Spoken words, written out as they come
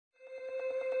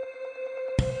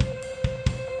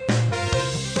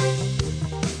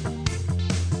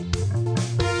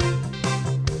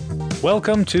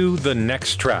Welcome to The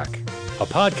Next Track, a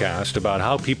podcast about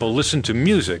how people listen to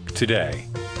music today.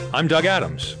 I'm Doug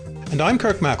Adams. And I'm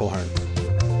Kirk McElhearn.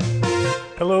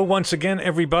 Hello once again,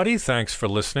 everybody. Thanks for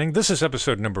listening. This is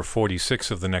episode number 46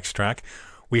 of The Next Track.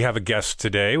 We have a guest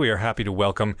today. We are happy to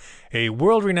welcome a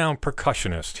world-renowned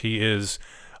percussionist. He is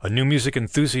a new music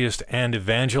enthusiast and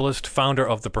evangelist, founder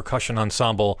of the percussion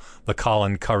ensemble, the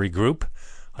Colin Currie Group.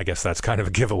 I guess that's kind of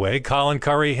a giveaway. Colin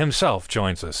Currie himself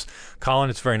joins us. Colin,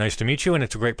 it's very nice to meet you, and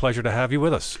it's a great pleasure to have you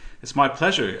with us. It's my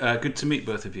pleasure. Good to meet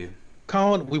both of you.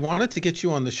 Colin, we wanted to get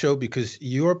you on the show because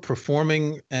you're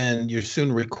performing and you're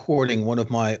soon recording one of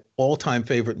my all-time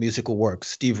favorite musical works,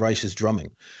 Steve Reich's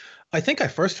Drumming. I think I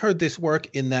first heard this work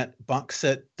in that box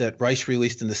set that Reich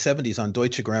released in the 70s on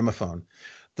Deutsche Grammophon.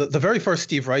 The very first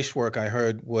Steve Reich work I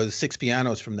heard was 6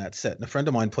 pianos from that set, and a friend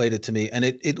of mine played it to me, and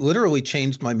it literally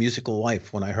changed my musical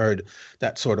life when I heard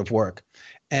that sort of work.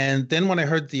 And then when I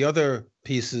heard the other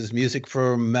pieces, music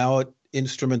for mallet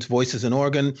instruments, voices and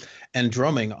organ, and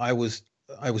drumming, I was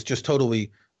just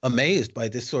totally amazed by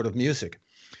this sort of music.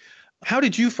 How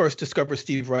did you first discover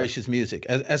Steve Reich's music?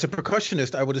 As a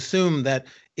percussionist, I would assume that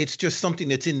it's just something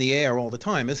that's in the air all the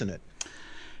time, isn't it?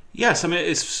 Yes, I mean,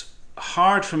 it's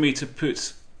hard for me to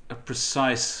put a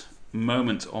precise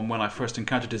moment on when I first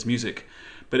encountered his music,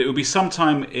 but it would be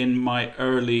sometime in my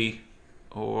early,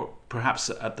 or perhaps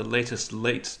at the latest,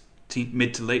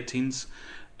 mid to late teens,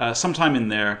 sometime in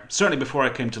there, certainly before I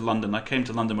came to London. I came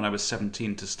to London when I was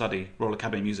 17 to study Royal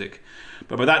Academy music,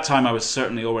 but by that time I was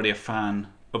certainly already a fan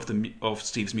of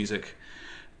Steve's music.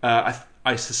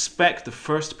 I suspect the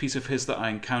first piece of his that I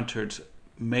encountered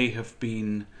may have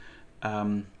been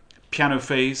piano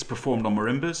phase performed on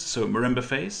marimbas, so marimba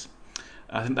phase.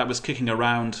 I think that was kicking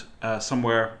around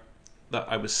somewhere that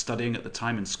I was studying at the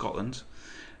time in Scotland.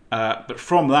 But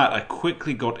from that, I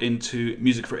quickly got into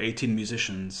music for 18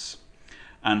 musicians.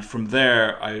 And from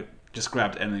there, I just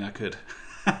grabbed anything I could.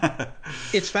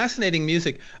 It's fascinating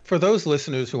music. For those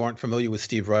listeners who aren't familiar with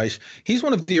Steve Reich, he's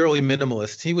one of the early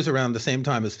minimalists. He was around the same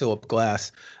time as Philip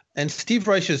Glass. And Steve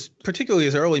Reich's, particularly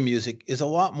his early music, is a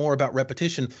lot more about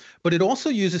repetition, but it also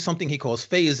uses something he calls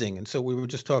phasing. And so we were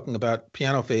just talking about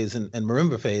piano phase and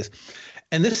marimba phase.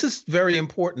 And this is very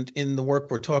important in the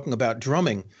work we're talking about,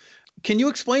 drumming. Can you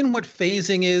explain what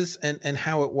phasing is and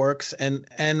how it works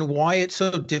and why it's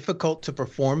so difficult to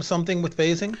perform something with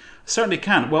phasing? Certainly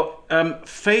can. Well,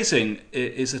 phasing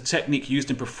is a technique used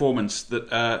in performance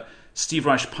that Steve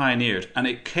Reich pioneered, and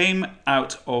it came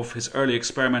out of his early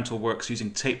experimental works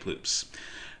using tape loops.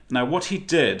 Now, what he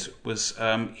did was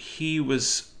he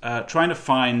was trying to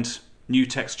find new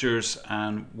textures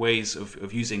and ways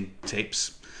of using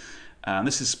tapes. And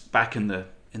this is back in the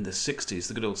 60s,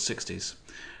 the good old 60s.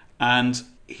 And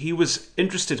he was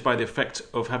interested by the effect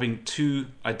of having two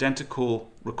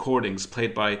identical recordings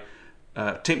played by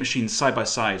tape machines side by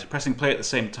side, pressing play at the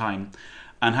same time,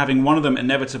 and having one of them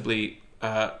inevitably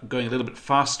going a little bit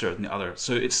faster than the other.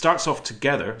 So it starts off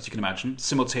together, as you can imagine,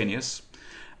 simultaneous,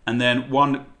 and then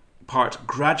one part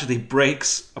gradually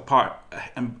breaks apart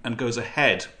and goes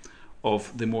ahead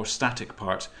of the more static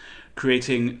part,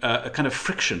 creating a kind of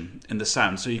friction in the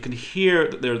sound. So you can hear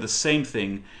that they're the same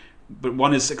thing, but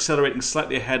one is accelerating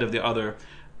slightly ahead of the other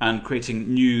and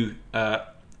creating new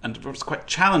and quite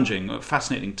challenging,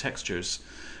 fascinating textures.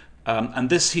 And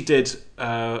this he did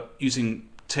using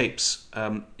tapes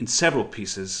in several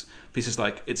pieces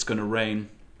like It's Gonna Rain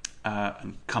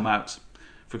and Come Out,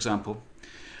 for example.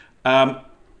 And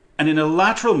in a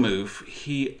lateral move,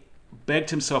 he begged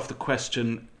himself the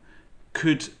question,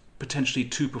 could potentially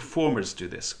two performers do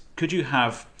this? Could you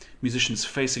have musicians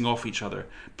facing off each other,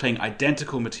 playing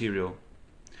identical material,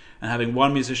 and having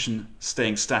one musician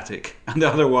staying static and the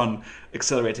other one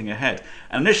accelerating ahead?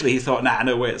 And initially he thought,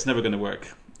 no way, it's never going to work.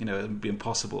 It would be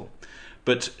impossible.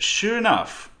 But sure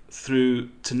enough, through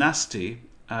tenacity,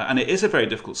 and it is a very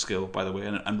difficult skill, by the way,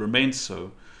 and remains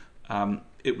so,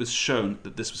 it was shown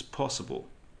that this was possible.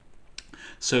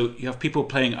 So you have people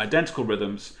playing identical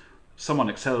rhythms, someone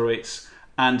accelerates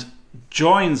and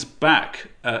joins back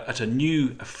at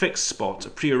a fixed spot, a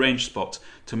prearranged spot,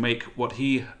 to make what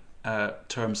he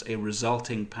terms a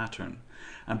resulting pattern.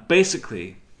 And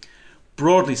basically,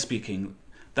 broadly speaking,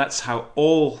 that's how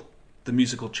all the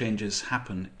musical changes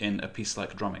happen in a piece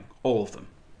like drumming, all of them.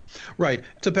 Right.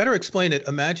 To better explain it,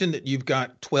 imagine that you've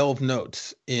got 12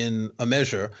 notes in a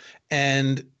measure,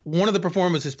 and one of the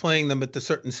performers is playing them at a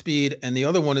certain speed, and the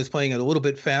other one is playing it a little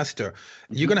bit faster.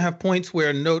 Mm-hmm. You're going to have points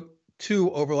where note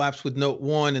 2 overlaps with note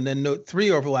 1, and then note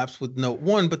 3 overlaps with note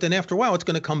 1, but then after a while, it's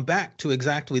going to come back to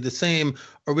exactly the same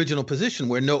original position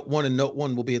where note 1 and note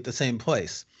 1 will be at the same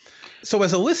place. So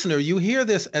as a listener, you hear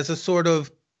this as a sort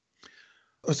of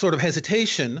a sort of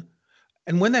hesitation.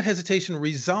 And when that hesitation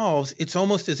resolves, it's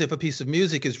almost as if a piece of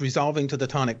music is resolving to the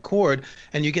tonic chord,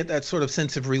 and you get that sort of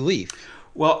sense of relief.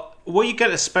 Well, what you get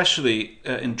especially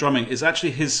in drumming is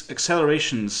actually his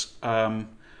accelerations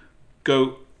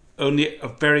go only a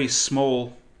very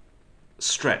small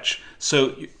stretch.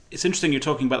 So it's interesting you're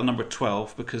talking about the number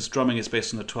 12 because drumming is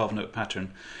based on a 12-note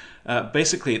pattern.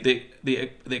 Basically,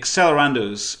 the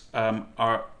accelerandos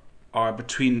are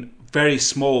between very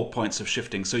small points of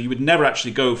shifting. So you would never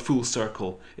actually go full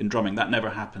circle in drumming. That never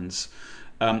happens.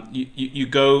 You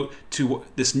go to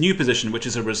this new position, which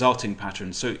is a resulting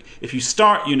pattern. So if you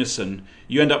start unison,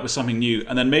 you end up with something new,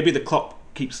 and then maybe the clock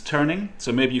keeps turning.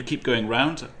 So maybe you keep going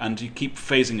round and you keep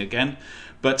phasing again.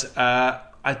 But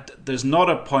there's not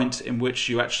a point in which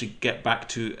you actually get back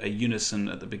to a unison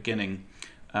at the beginning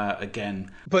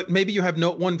again. But maybe you have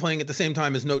note 1 playing at the same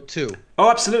time as note 2. Oh,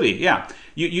 absolutely, yeah.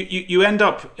 You end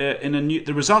up in a new.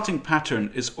 The resulting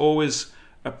pattern is always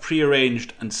a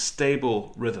prearranged and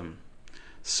stable rhythm.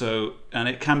 So, and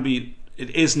it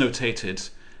is notated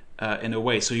in a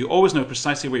way. So you always know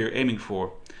precisely where you're aiming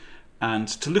for. And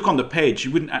to look on the page,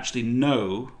 you wouldn't actually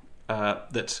know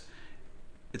that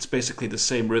it's basically the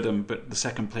same rhythm, but the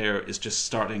second player is just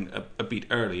starting a beat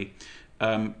early.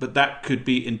 But that could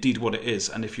be indeed what it is.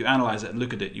 And if you analyze it and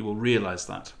look at it, you will realize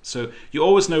that. So you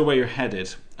always know where you're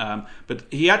headed. But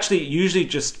he actually usually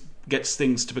just gets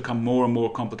things to become more and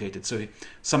more complicated. So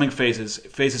something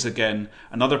phases again,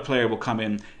 another player will come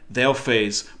in, they'll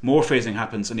phase, more phasing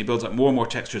happens, and he builds up more and more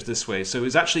textures this way. So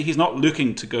he's not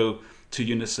looking to go to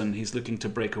unison, he's looking to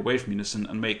break away from unison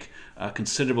and make a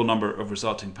considerable number of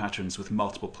resulting patterns with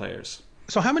multiple players.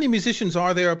 So how many musicians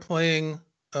are there playing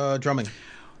drumming?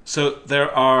 So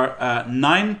there are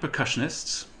 9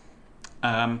 percussionists,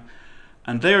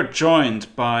 and they are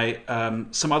joined by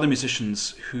some other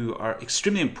musicians who are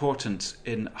extremely important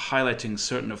in highlighting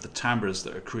certain of the timbres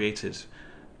that are created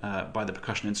by the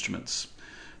percussion instruments.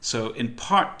 So in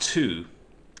part 2,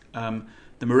 the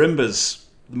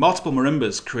multiple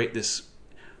marimbas create this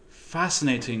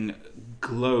fascinating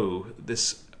glow,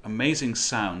 this amazing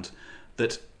sound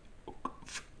that,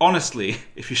 honestly,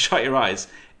 if you shut your eyes,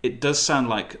 it does sound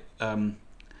like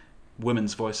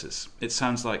women's voices. It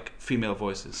sounds like female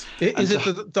voices. Is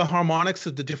it the harmonics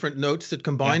of the different notes that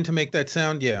combine to make that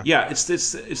sound? Yeah. Yeah, it's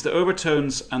the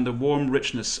overtones and the warm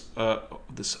richness,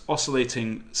 this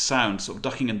oscillating sound, sort of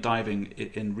ducking and diving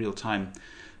in real time,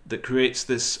 that creates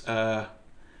this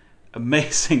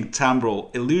amazing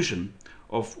timbral illusion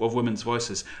of women's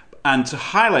voices. And to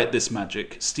highlight this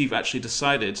magic, Steve actually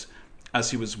decided,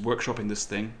 as he was workshopping this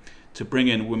thing, to bring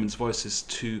in women's voices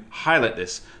to highlight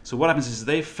this. So what happens is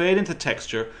they fade into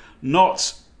texture,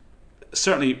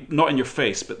 certainly not in your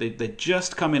face, but they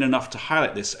just come in enough to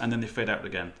highlight this, and then they fade out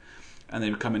again. And they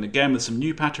come in again with some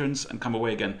new patterns and come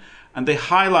away again. And they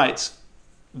highlight,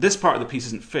 this part of the piece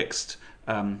isn't fixed,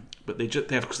 but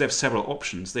because they have several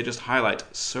options, they just highlight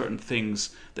certain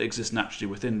things that exist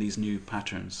naturally within these new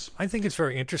patterns. I think it's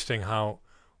very interesting how,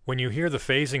 when you hear the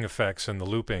phasing effects and the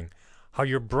looping, how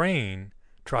your brain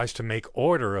tries to make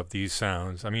order of these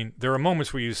sounds. I mean, there are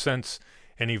moments where you sense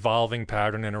an evolving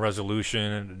pattern and a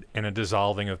resolution and a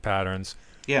dissolving of patterns.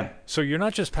 Yeah. So you're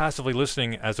not just passively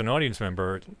listening as an audience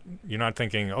member. You're not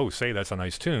thinking, oh, say that's a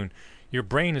nice tune. Your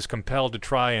brain is compelled to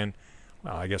try and,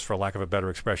 well, I guess for lack of a better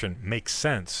expression, make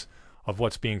sense of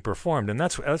what's being performed. And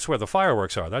that's where the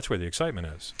fireworks are. That's where the excitement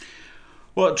is.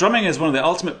 Well, drumming is one of the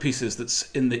ultimate pieces that's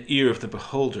in the ear of the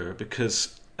beholder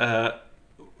because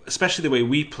especially the way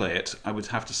we play it, I would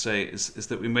have to say, is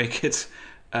that we make it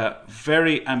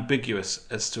very ambiguous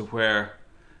as to where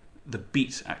the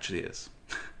beat actually is.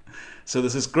 So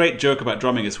there's this great joke about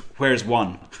drumming is, where's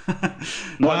one?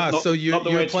 So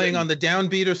you're playing on the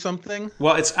downbeat or something?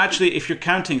 Well, it's actually, if you're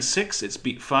counting 6, it's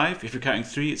beat 5. If you're counting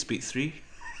 3, it's beat 3.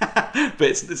 But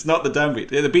it's not the downbeat.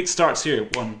 The beat starts here,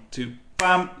 1, 2,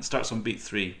 bam, it starts on beat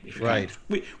 3. Right.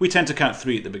 We tend to count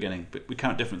 3 at the beginning, but we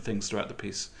count different things throughout the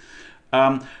piece.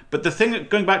 But the thing,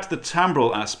 going back to the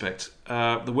timbral aspect,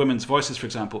 the women's voices, for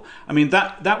example, I mean,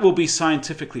 that will be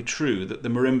scientifically true, that the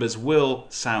marimbas will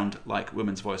sound like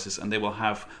women's voices, and they will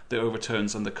have the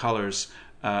overtones and the colors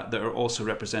that are also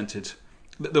represented.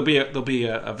 There'll be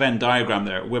a Venn diagram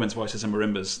there, women's voices and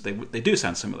marimbas. They do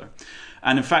sound similar.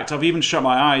 And in fact, I've even shut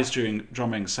my eyes during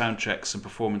drumming sound checks and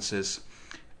performances,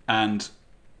 and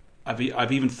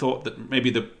I've even thought that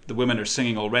maybe the women are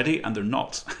singing already, and they're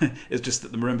not. It's just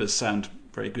that the marimbas sound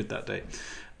very good that day.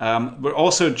 We're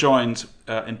also joined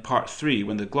in part 3,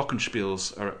 when the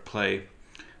glockenspiels are at play,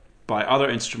 by other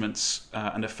instruments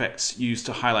and effects used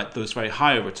to highlight those very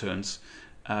high overtones.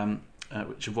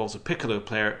 which involves a piccolo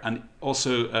player and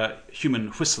also human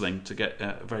whistling to get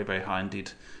very, very high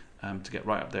indeed, to get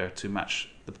right up there to match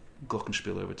the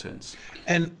glockenspiel overtones.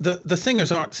 And the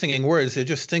singers aren't singing words; they're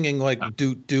just singing like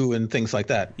do do and things like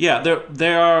that. Yeah,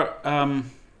 they are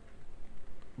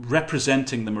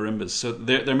representing the marimbas, so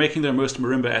they're making their most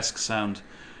marimba-esque sound,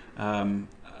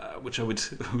 which I would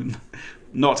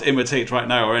not imitate right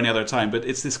now or any other time. But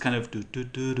it's this kind of do do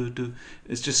do do do.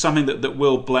 It's just something that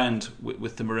will blend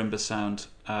with the marimba sound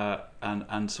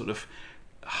and sort of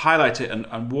highlight it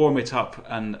and warm it up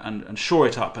and shore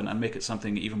it up and make it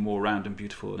something even more round and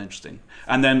beautiful and interesting.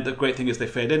 And then the great thing is they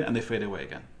fade in and they fade away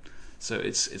again. So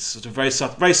it's sort of very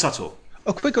subtle.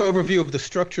 A quick overview of the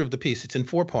structure of the piece. It's in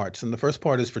 4 parts, and the first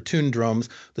part is for tuned drums,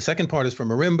 the second part is for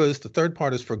marimbas, the third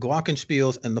part is for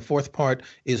glockenspiels, and the fourth part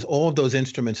is all of those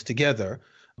instruments together.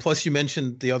 Plus, you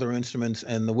mentioned the other instruments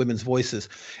and the women's voices.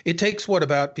 It takes,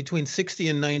 about between 60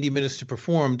 and 90 minutes to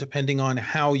perform, depending on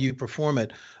how you perform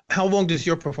it. How long does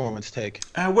your performance take?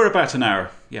 We're about an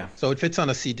hour, yeah. So it fits on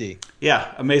a CD?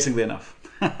 Yeah, amazingly enough.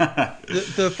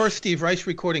 The first Steve Reich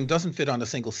recording doesn't fit on a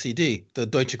single CD. The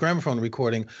Deutsche Grammophon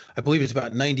recording, I believe, is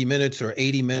about 90 minutes or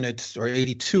 80 minutes or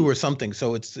 82 or something.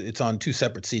 So it's on 2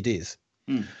 separate CDs.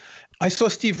 Mm. I saw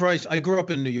Steve Reich. I grew up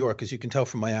in New York, as you can tell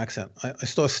from my accent. I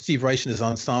saw Steve Reich and his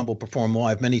ensemble perform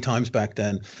live many times back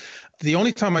then. The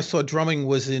only time I saw drumming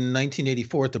was in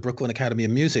 1984 at the Brooklyn Academy of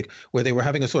Music, where they were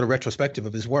having a sort of retrospective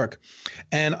of his work.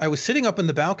 And I was sitting up in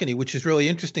the balcony, which is really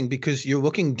interesting because you're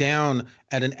looking down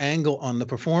at an angle on the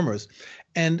performers.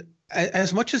 And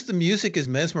as much as the music is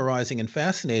mesmerizing and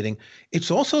fascinating,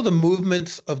 it's also the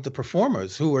movements of the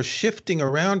performers who are shifting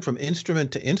around from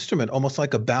instrument to instrument, almost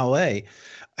like a ballet.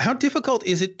 How difficult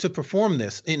is it to perform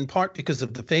this, in part because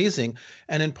of the phasing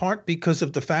and in part because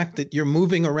of the fact that you're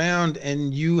moving around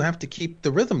and you have to keep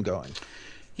the rhythm going?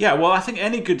 Yeah, well, I think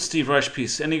any good Steve Reich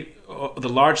piece, any of the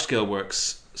large-scale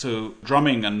works, so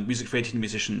drumming and music for 18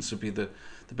 musicians would be the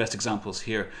best examples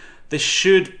here. They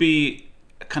should be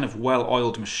a kind of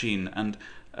well-oiled machine, and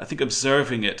I think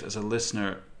observing it as a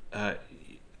listener, that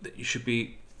you should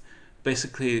be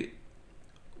basically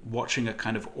watching a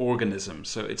kind of organism.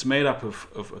 So it's made up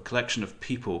of a collection of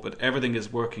people, but everything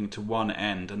is working to one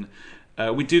end.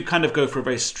 And we do kind of go for a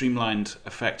very streamlined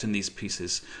effect in these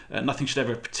pieces. Nothing should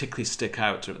ever particularly stick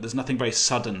out. There's nothing very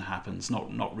sudden happens,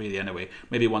 not really anyway.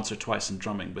 Maybe once or twice in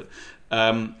drumming, but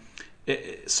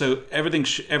so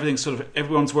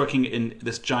everyone's working in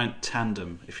this giant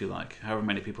tandem, if you like, however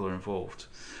many people are involved.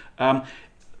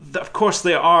 Of course,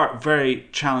 they are very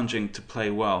challenging to play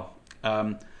well.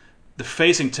 The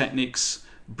phasing techniques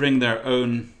bring their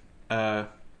own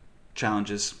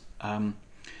challenges.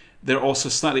 They're also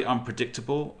slightly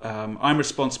unpredictable. I'm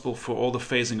responsible for all the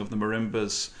phasing of the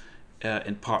marimbas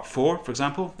in part 4, for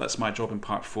example. That's my job in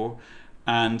part 4,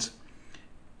 and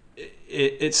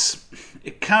it's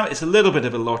a little bit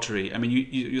of a lottery. I mean,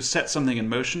 you set something in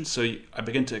motion, so I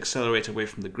begin to accelerate away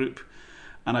from the group,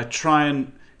 and I try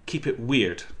and keep it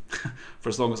weird for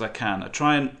as long as I can. I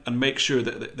try and make sure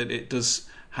that it does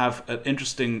have an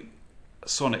interesting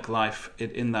sonic life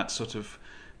in that sort of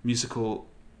musical,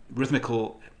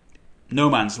 rhythmical no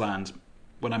man's land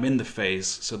when I'm in the phase,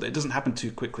 so that it doesn't happen too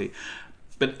quickly.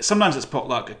 But sometimes it's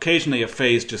potluck. Occasionally a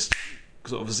phase just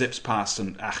sort of zips past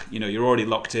and you're already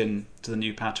locked in to the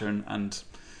new pattern, and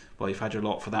well, you've had your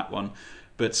lot for that one.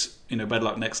 But better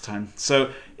luck next time.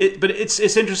 So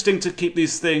it's interesting to keep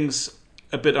these things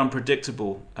a bit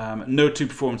unpredictable. No two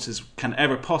performances can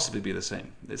ever possibly be the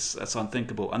same. That's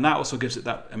unthinkable, and that also gives it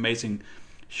that amazing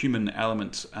human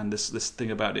element and this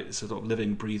thing about it. It's a sort of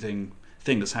living, breathing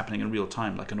thing that's happening in real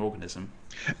time, like an organism.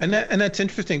 And that's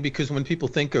interesting because when people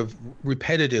think of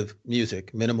repetitive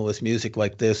music, minimalist music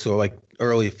like this, or like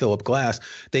early Philip Glass,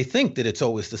 they think that it's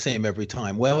always the same every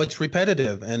time. Well, it's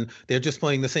repetitive and they're just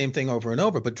playing the same thing over and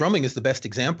over. But drumming is the best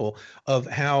example of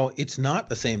how it's not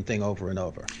the same thing over and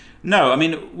over. No, I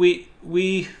mean, we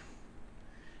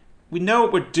know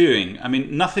what we're doing. I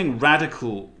mean, nothing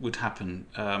radical would happen.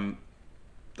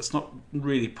 That's not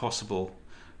really possible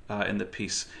in the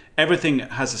piece. Everything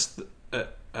has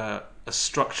a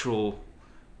structural.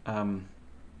 I'll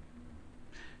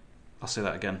say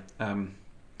that again.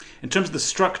 In terms of the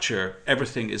structure,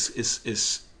 everything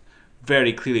is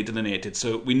very clearly delineated.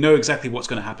 So we know exactly what's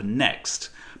going to happen next,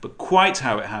 but quite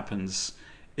how it happens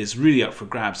is really up for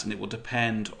grabs, and it will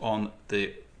depend on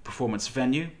the performance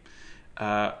venue.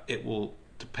 It will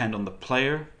depend on the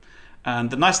player. And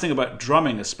the nice thing about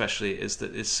drumming especially is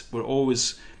that we're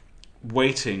always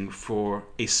waiting for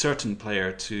a certain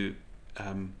player to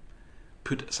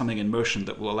put something in motion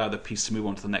that will allow the piece to move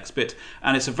on to the next bit.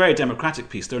 And it's a very democratic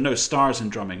piece. There are no stars in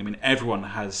drumming. I mean, everyone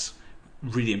has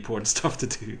really important stuff to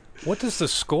do. What does the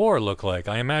score look like?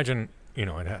 I imagine,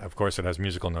 of course it has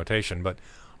musical notation, but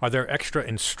are there extra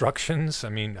instructions? I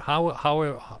mean, how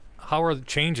are the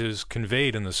changes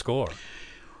conveyed in the score?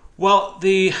 Well,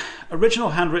 the original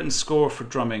handwritten score for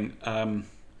drumming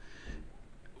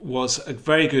was a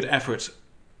very good effort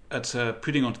at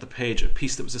putting onto the page a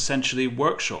piece that was essentially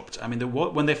workshopped. I mean,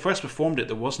 when they first performed it,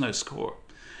 there was no score,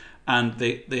 and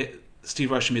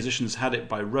Steve Reich musicians had it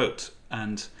by rote.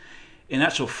 And in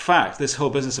actual fact, this whole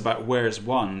business about where's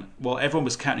one, well, everyone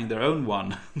was counting their own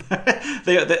one.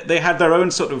 they had their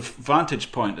own sort of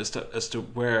vantage point as to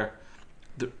where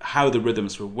how the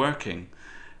rhythms were working.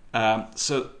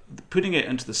 So putting it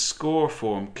into the score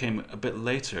form came a bit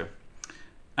later.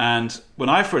 And when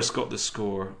I first got the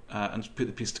score and put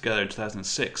the piece together in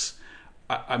 2006,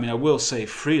 I mean, I will say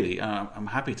freely, and I'm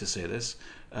happy to say this,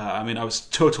 I mean, I was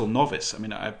total novice. I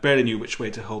mean, I barely knew which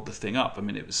way to hold the thing up. I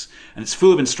mean, it's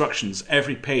full of instructions.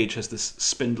 Every page has this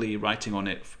spindly writing on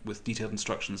it with detailed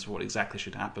instructions for what exactly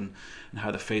should happen and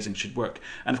how the phasing should work.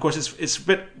 And of course, it's a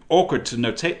bit awkward to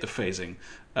notate the phasing.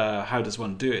 How does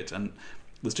one do it? And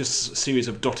there's just a series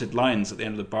of dotted lines at the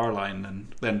end of the bar line,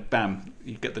 and then bam,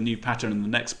 you get the new pattern in the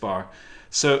next bar.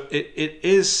 So it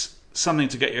is something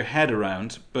to get your head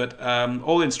around, but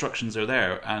all the instructions are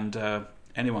there, and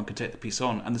anyone can take the piece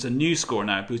on. And there's a new score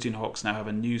now. Blues and Hawks now have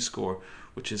a new score,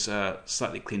 which is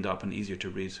slightly cleaned up and easier to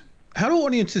read. How do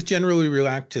audiences generally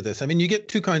react to this? I mean, you get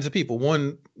two kinds of people.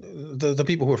 One, the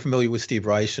people who are familiar with Steve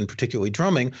Reich and particularly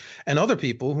drumming, and other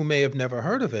people who may have never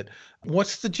heard of it.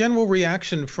 What's the general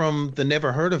reaction from the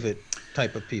never heard of it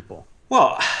type of people?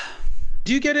 Well,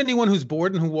 do you get anyone who's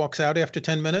bored and who walks out after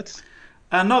 10 minutes?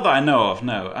 Not that I know of,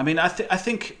 no. I mean, I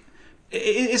think it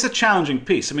is a challenging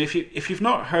piece. I mean, if you've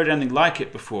not heard anything like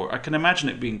it before, I can imagine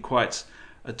it being quite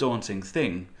a daunting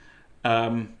thing.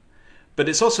 But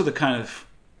it's also the kind of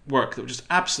work that would just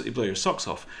absolutely blow your socks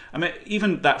off. I mean,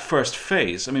 even that first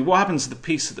phase, I mean, what happens to the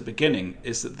piece at the beginning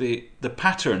is that the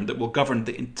pattern that will govern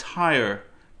the entire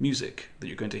music that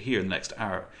you're going to hear in the next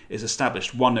hour is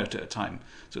established one note at a time.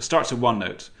 So it starts with one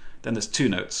note, then there's two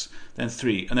notes, then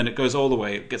three, and then it goes all the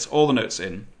way, it gets all the notes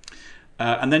in,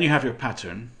 and then you have your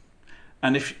pattern.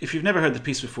 And if you've never heard the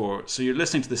piece before, so you're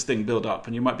listening to this thing build up,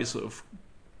 and you might be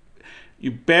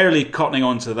you're barely cottoning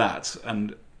on to that,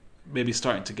 and maybe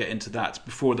starting to get into that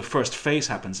before the first phase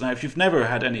happens. Now, if you've never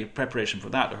had any preparation for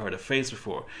that or heard a phase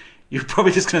before, you're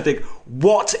probably just going to think,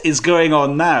 what is going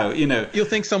on now? You'll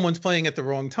think someone's playing at the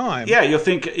wrong time. Yeah, you'll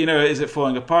think, is it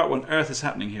falling apart? What on earth is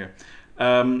happening here?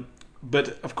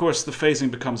 But of course, the phasing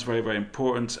becomes very, very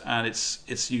important, and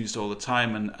it's used all the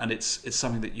time, and it's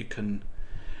something that you can.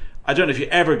 I don't know if you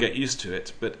ever get used to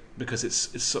it, but because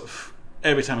it's sort of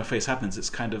every time a phase happens, it's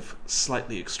kind of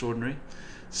slightly extraordinary.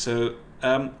 So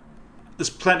there's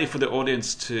plenty for the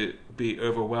audience to be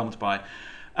overwhelmed by.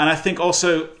 And I think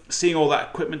also seeing all that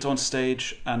equipment on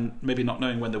stage and maybe not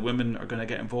knowing when the women are going to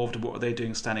get involved and what are they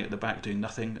doing standing at the back doing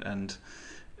nothing. And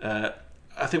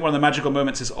I think one of the magical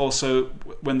moments is also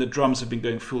when the drums have been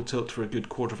going full tilt for a good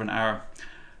quarter of an hour,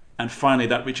 and finally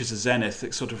that reaches a zenith.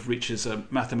 It sort of reaches a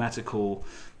mathematical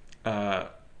a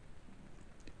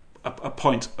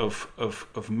point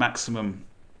of maximum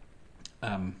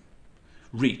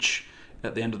reach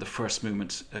at the end of the first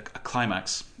movement, a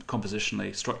climax,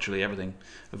 compositionally, structurally, everything,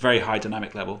 a very high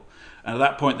dynamic level. And at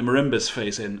that point, the marimbas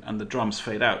phase in and the drums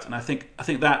fade out. And I think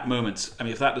that moment, I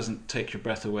mean, if that doesn't take your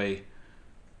breath away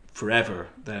forever,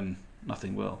 then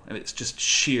nothing will. And it's just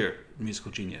sheer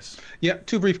musical genius. Yeah,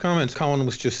 two brief comments. Colin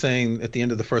was just saying at the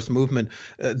end of the first movement,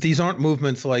 these aren't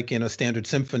movements like in a standard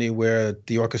symphony where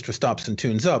the orchestra stops and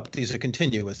tunes up. These are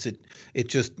continuous. It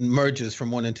just merges from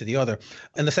one into the other.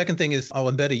 And the second thing is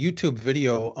I'll embed a YouTube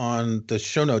video on the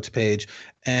show notes page,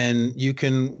 and you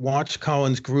can watch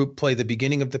Colin's group play the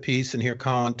beginning of the piece and hear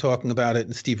Colin talking about it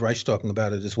and Steve Reich talking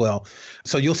about it as well.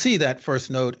 So you'll see that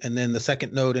first note and then the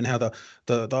second note and how the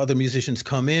other musicians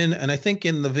come in. And I think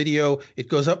in the video, it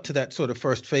goes up to that sort of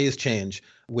first phase change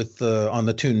with on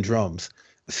the tuned drums.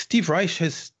 Steve Reich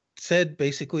has said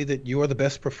basically that you are the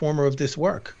best performer of this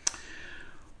work.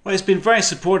 Well, he's been very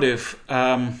supportive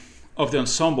of the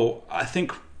ensemble. I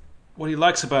think what he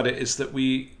likes about it is that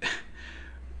we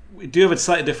do have a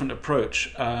slightly different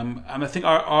approach. And I think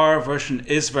our version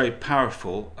is very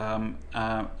powerful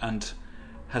and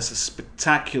has a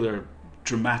spectacular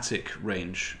dramatic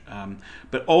range.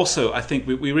 But also, I think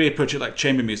we really approach it like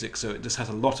chamber music, so it just has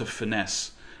a lot of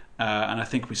finesse. And I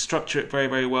think we structure it very,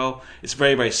 very well. It's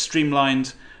very, very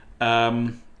streamlined.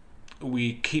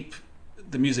 We keep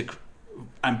the music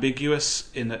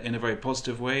ambiguous in a very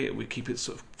positive way. We keep it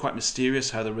sort of quite mysterious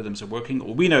how the rhythms are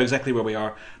working. We know exactly where we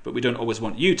are, but we don't always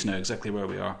want you to know exactly where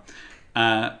we are.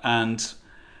 and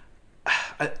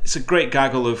it's a great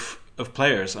gaggle of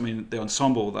players. I mean, the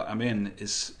ensemble that I'm in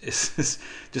is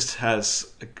just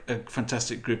has a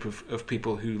fantastic group of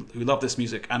people who love this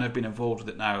music and have been involved with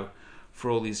it now for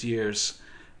all these years,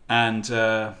 and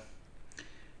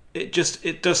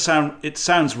it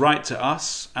sounds right to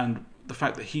us, and the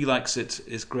fact that he likes it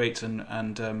is great,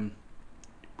 and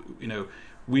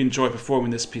we enjoy performing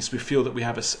this piece. We feel that we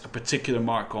have a particular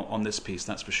mark on this piece,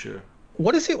 that's for sure.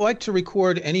 What is it like to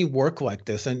record any work like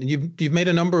this? And you've made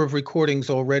a number of recordings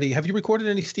already. Have you recorded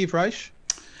any Steve Reich?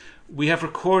 We have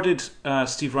recorded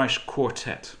Steve Reich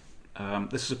Quartet.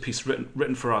 This is a piece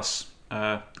written for us,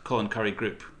 the Colin Currie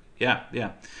group.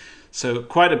 Yeah. So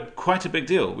quite a big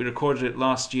deal. We recorded it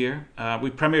last year. We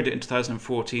premiered it in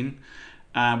 2014,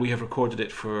 and we have recorded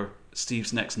it for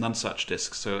Steve's next None Such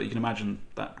disc. So you can imagine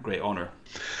that great honor.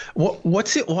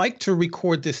 What's it like to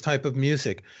record this type of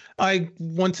music? I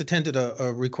once attended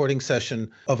a recording session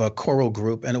of a choral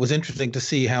group, and it was interesting to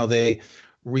see how they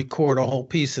record a whole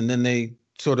piece and then they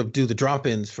sort of do the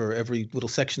drop-ins for every little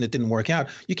section that didn't work out.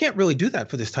 You can't really do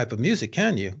that for this type of music,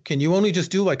 can you? Can you only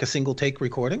just do like a single take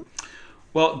recording?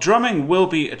 Well, drumming will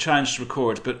be a challenge to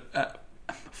record, but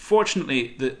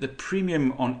fortunately the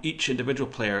premium on each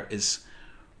individual player is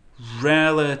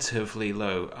relatively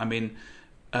low. I mean,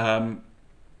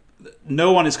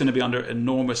 no one is going to be under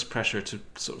enormous pressure to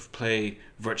sort of play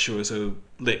virtuoso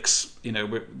licks.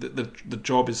 The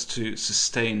job is to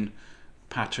sustain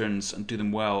patterns and do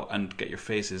them well and get your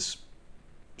phases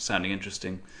sounding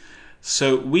interesting.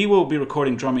 So we will be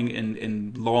recording drumming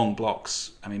in long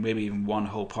blocks. I mean, maybe even one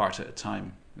whole part at a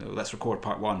time. Let's record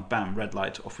part one. Bam, red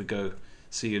light, off we go.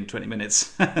 See you in 20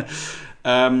 minutes.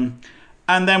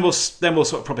 And then we'll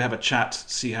sort of probably have a chat,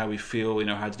 see how we feel.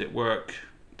 How did it work?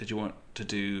 Did you want to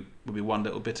do maybe one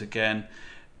little bit again?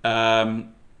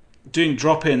 Doing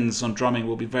drop-ins on drumming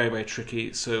will be very, very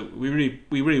tricky. So we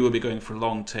really will be going for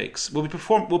long takes. We'll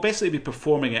basically be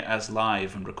performing it as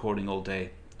live and recording all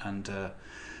day, and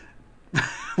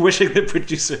wishing the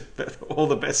producer all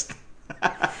the best.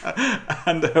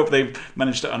 And I hope they've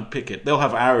managed to unpick it. They'll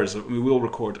have hours. We will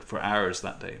record for hours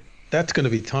that day. That's going to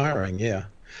be tiring, yeah.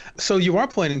 So you are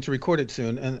planning to record it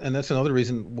soon, and that's another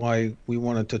reason why we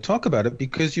wanted to talk about it,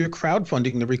 because you're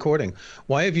crowdfunding the recording.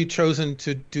 Why have you chosen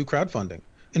to do crowdfunding?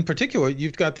 In particular,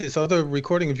 you've got this other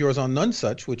recording of yours on None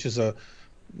Such, which is a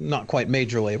not quite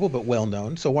major label, but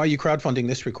well-known. So why are you crowdfunding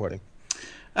this recording?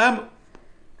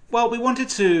 Well, we wanted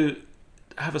to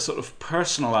have a sort of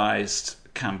personalized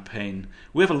campaign.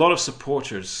 We have a lot of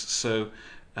supporters. So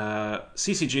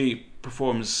CCG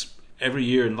performs every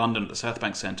year in London at the South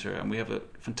Bank Centre, and we have a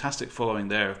fantastic following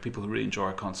there of people who really enjoy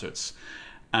our concerts.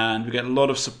 And we get a lot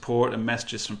of support and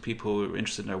messages from people who are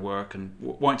interested in our work and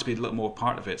want to be a little more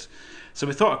part of it. So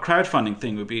we thought a crowdfunding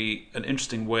thing would be an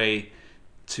interesting way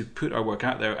to put our work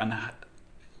out there and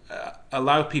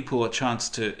allow people a chance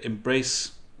to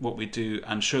embrace what we do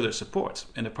and show their support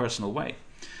in a personal way.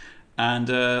 And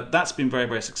that's been very,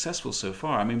 very successful so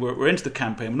far. I mean, we're into the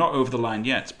campaign. We're not over the line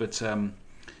yet, but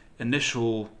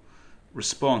initial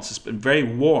response has been very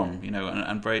warm,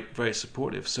 and very, very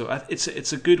supportive. So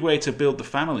it's a good way to build the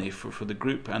family for the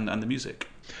group and the music.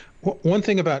 One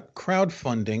thing about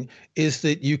crowdfunding is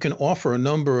that you can offer a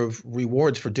number of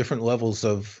rewards for different levels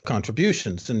of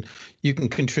contributions, and you can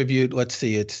contribute, let's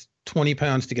see, it's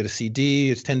 £20 to get a CD,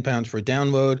 it's £10 for a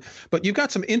download, but you've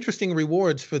got some interesting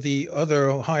rewards for the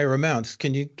other higher amounts.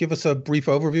 Can you give us a brief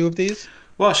overview of these?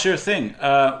 Well, sure thing.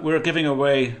 We're giving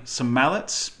away some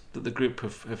mallets that the group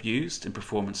have used in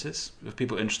performances. If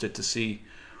people are interested to see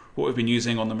what we've been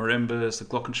using on the marimbas, the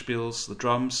glockenspiels, the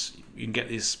drums, you can get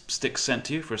these sticks sent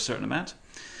to you for a certain amount.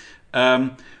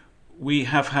 We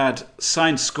have had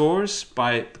signed scores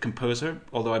by the composer,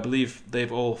 although I believe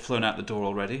they've all flown out the door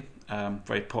already.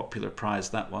 Very popular prize,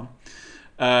 that one.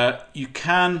 You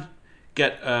can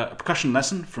get a percussion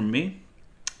lesson from me,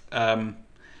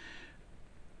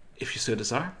 if you so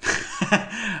desire.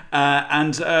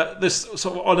 And this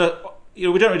sort of on a,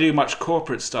 we don't really do much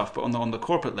corporate stuff, but on the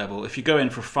corporate level, if you go in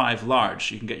for 5 large,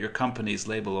 you can get your company's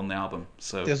label on the album.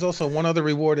 So there's also one other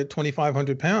reward at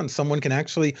 £2,500. Someone can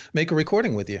actually make a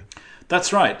recording with you.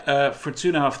 That's right. For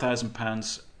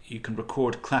 £2,500, you can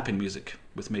record clapping music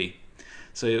with me.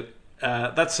 So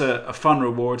that's a fun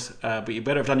reward, but you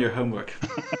better have done your homework.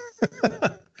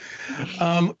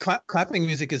 Clapping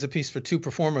music is a piece for 2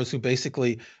 performers who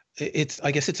basically,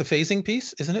 I guess it's a phasing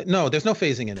piece, isn't it? No, there's no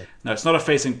phasing in it. No, it's not a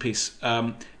phasing piece.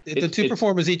 The 2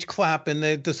 performers each clap, and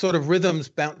the sort of rhythms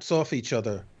bounce off each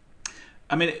other.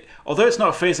 I mean, although it's not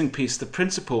a phasing piece, the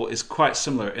principle is quite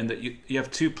similar in that you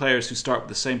have 2 players who start with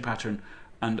the same pattern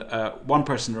and one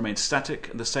person remains static,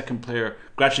 and the second player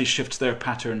gradually shifts their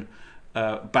pattern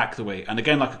back the way. And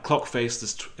again, like a clock face,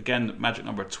 there's again magic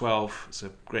number 12. It's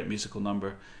a great musical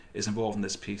number, is involved in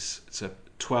this piece. It's a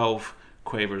 12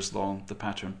 quavers long, the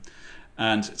pattern.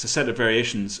 And it's a set of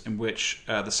variations in which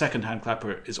the second hand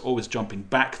clapper is always jumping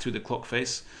back through the clock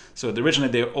face. So originally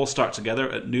they all start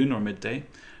together at noon or midday,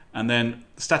 and then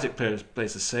the static player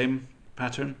plays the same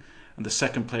pattern, and the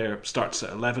second player starts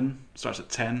at 11, starts at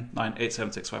 10, 9, 8,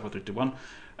 7, 6, 5, 4, 3, 2, 1,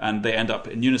 and they end up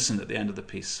in unison at the end of the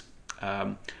piece.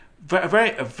 A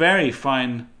very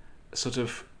fine sort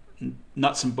of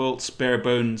nuts and bolts, bare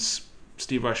bones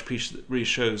Steve Reich piece that really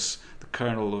shows the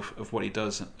kernel of what he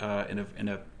does in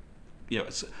a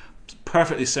it's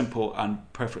perfectly simple and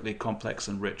perfectly complex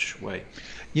and rich way.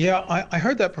 Yeah, I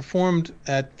heard that performed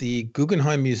at the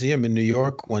Guggenheim Museum in New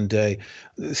York one day.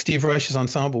 Steve Reich's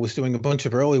ensemble was doing a bunch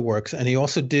of early works, and he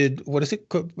also did, what is it,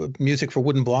 music for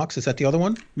wooden blocks? Is that the other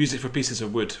one? Music for pieces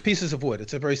of wood. Pieces of wood.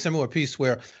 It's a very similar piece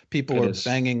where people are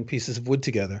banging pieces of wood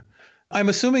together. I'm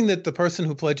assuming that the person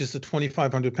who pledges the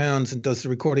 2,500 pounds and does the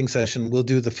recording session will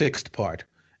do the fixed part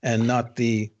and not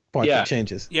the part that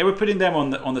changes. Yeah, we're putting them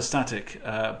on the static.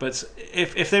 But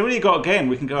if they really got a game,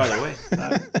 we can go either way.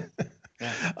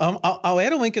 I'll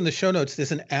add a link in the show notes.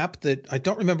 There's an app that I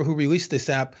don't remember who released this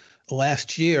app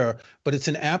last year, but it's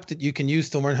an app that you can use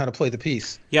to learn how to play the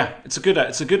piece. Yeah, it's a good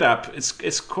app.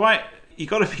 It's quite. You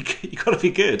got to be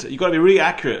good. You got to be really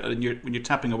accurate when you're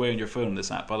tapping away on your phone in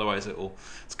this app. Otherwise,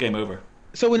 it's game over.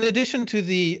 So in addition to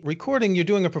the recording, you're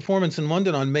doing a performance in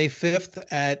London on May 5th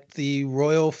at the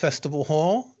Royal Festival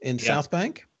Hall in South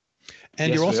Bank.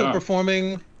 And you're also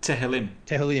performing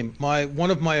Tehillim,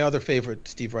 one of my other favorite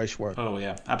Steve Reich work. Oh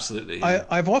yeah, absolutely. Yeah.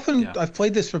 I've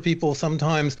played this for people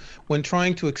sometimes when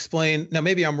trying to explain. Now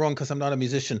maybe I'm wrong because I'm not a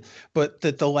musician, but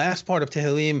that the last part of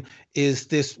Tehillim is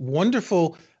this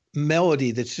wonderful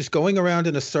melody that's just going around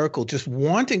in a circle, just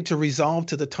wanting to resolve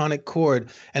to the tonic chord,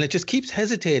 and it just keeps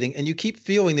hesitating, and you keep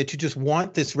feeling that you just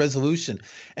want this resolution,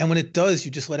 and when it does,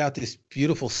 you just let out this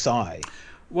beautiful sigh.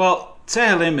 Well,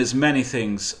 Tehillim is many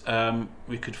things.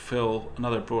 We could fill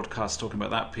another broadcast talking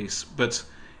about that piece, but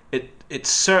it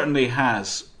certainly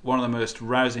has one of the most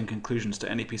rousing conclusions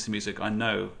to any piece of music I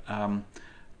know,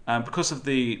 because of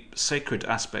the sacred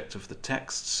aspect of the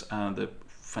texts and the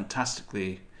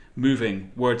fantastically moving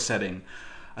word setting.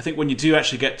 I think when you do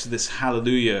actually get to this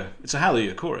hallelujah, it's a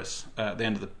hallelujah chorus at the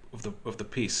end of the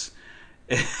piece.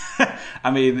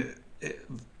 I mean,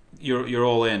 you're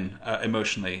all in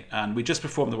emotionally, and we just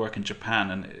performed the work in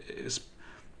Japan, and it's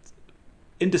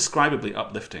indescribably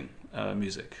uplifting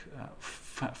music,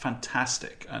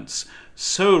 fantastic, and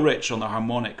so rich on the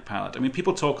harmonic palette. I mean,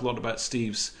 people talk a lot about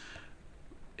Steve's,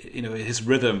 his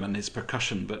rhythm and his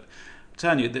percussion, but I'm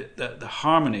telling you, the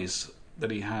harmonies that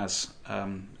he has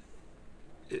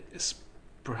is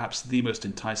perhaps the most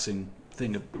enticing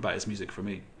thing about his music for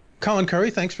me. Colin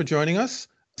Currie, thanks for joining us.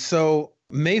 So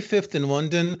May 5th in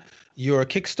London, your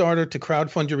Kickstarter to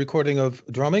crowdfund your recording of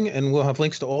drumming, and we'll have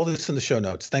links to all this in the show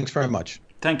notes. Thanks very much.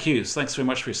 Thank you. Thanks very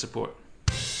much for your support.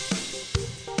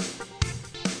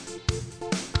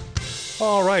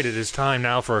 All right, it is time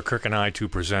now for Kirk and I to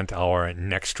present our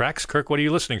next tracks. Kirk, what are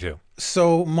you listening to?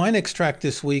 So my next track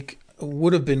this week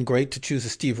would have been great to choose a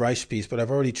Steve Reich piece, but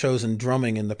I've already chosen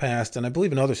drumming in the past, and I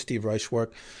believe another Steve Reich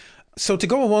work. So to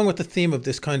go along with the theme of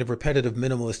this kind of repetitive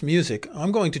minimalist music,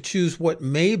 I'm going to choose what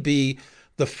may be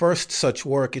the first such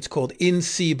work. It's called In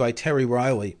C by Terry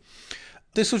Riley.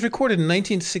 This was recorded in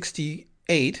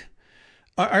 1968.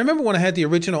 I remember when I had the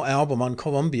original album on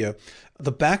Columbia,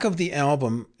 the back of the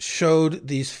album showed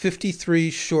these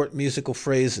 53 short musical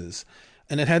phrases,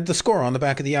 and it had the score on the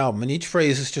back of the album, and each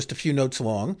phrase is just a few notes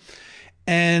long.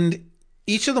 And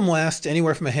each of them lasts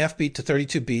anywhere from a half beat to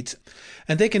 32 beats,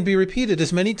 and they can be repeated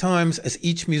as many times as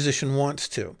each musician wants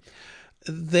to.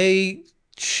 They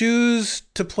choose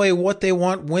to play what they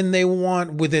want, when they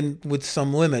want, with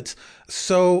some limits.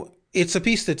 So it's a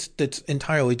piece that's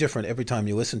entirely different every time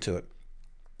you listen to it.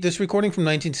 This recording from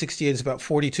 1968 is about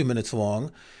 42 minutes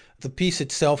long. The piece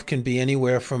itself can be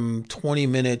anywhere from 20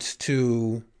 minutes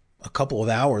to a couple of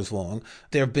hours long.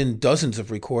 There have been dozens of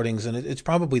recordings, and it's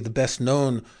probably the best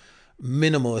known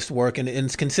minimalist work, and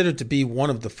it's considered to be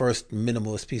one of the first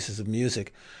minimalist pieces of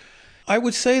music. I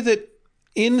would say that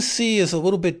In C is a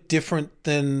little bit different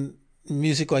than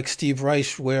music like Steve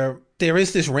Reich, where there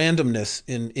is this randomness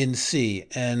in C,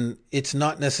 and it's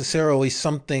not necessarily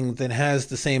something that has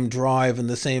the same drive and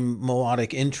the same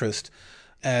melodic interest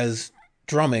as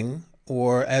drumming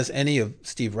or as any of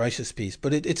Steve Reich's piece.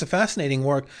 But it's a fascinating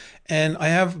work, and I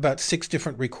have about 6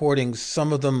 different recordings,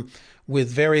 some of them with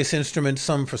various instruments,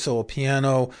 some for solo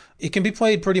piano. It can be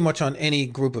played pretty much on any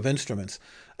group of instruments.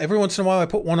 Every once in a while I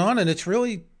put one on, and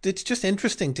it's just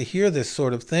interesting to hear this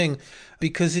sort of thing,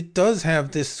 because it does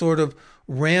have this sort of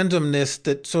randomness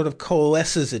that sort of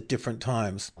coalesces at different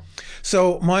times.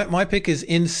 So my pick is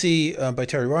In C by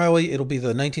Terry Riley. It'll be the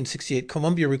 1968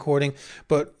 Columbia recording,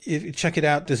 but if you check it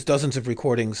out, there's dozens of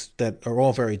recordings that are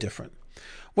all very different.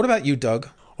 What about you, Doug?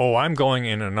 Oh, I'm going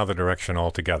in another direction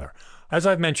altogether. As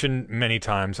I've mentioned many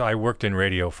times, I worked in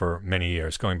radio for many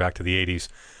years, going back to the 80s.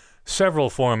 Several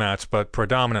formats, but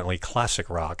predominantly classic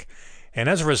rock. And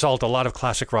as a result, a lot of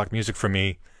classic rock music for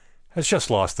me has just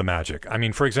lost the magic. I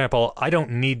mean, for example, I don't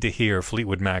need to hear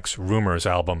Fleetwood Mac's Rumours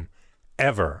album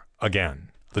ever again.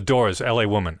 The Doors' L.A.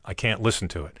 Woman, I can't listen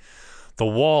to it. The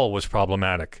Wall was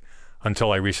problematic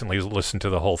until I recently listened to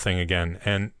the whole thing again.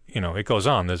 And, it goes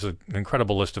on. There's an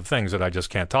incredible list of things that I just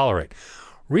can't tolerate.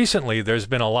 Recently, there's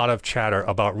been a lot of chatter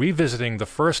about revisiting the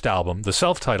first album, the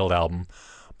self-titled album,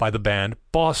 by the band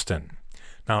Boston.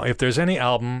 Now, if there's any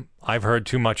album I've heard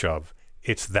too much of,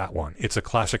 it's that one. It's a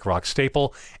classic rock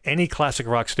staple. Any classic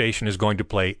rock station is going to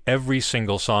play every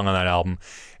single song on that album,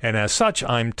 and as such,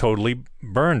 I'm totally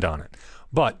burned on it.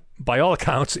 But by all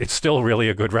accounts, it's still really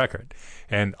a good record.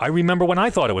 And I remember when I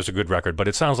thought it was a good record, but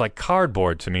it sounds like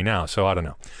cardboard to me now, so I don't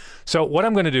know. So what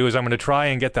I'm going to do is I'm going to try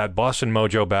and get that Boston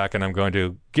mojo back, and I'm going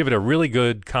to give it a really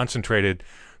good, concentrated,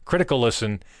 critical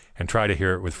listen and try to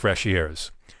hear it with fresh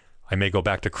ears. I may go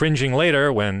back to cringing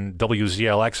later when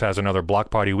WZLX has another block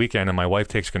party weekend and my wife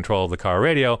takes control of the car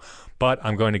radio, but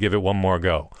I'm going to give it one more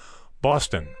go.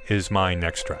 Boston is my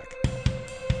next track.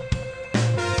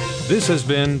 This has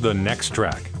been The Next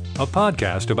Track, a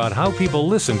podcast about how people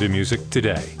listen to music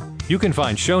today. You can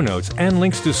find show notes and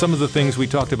links to some of the things we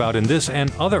talked about in this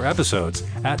and other episodes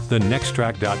at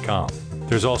thenexttrack.com.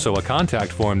 There's also a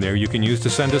contact form there you can use to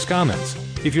send us comments.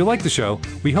 If you like the show,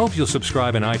 we hope you'll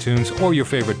subscribe in iTunes or your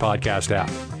favorite podcast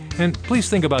app. And please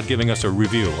think about giving us a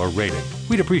review or rating.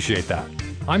 We'd appreciate that.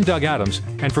 I'm Doug Adams,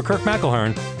 and for Kirk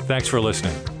McElhearn, thanks for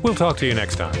listening. We'll talk to you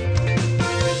next time.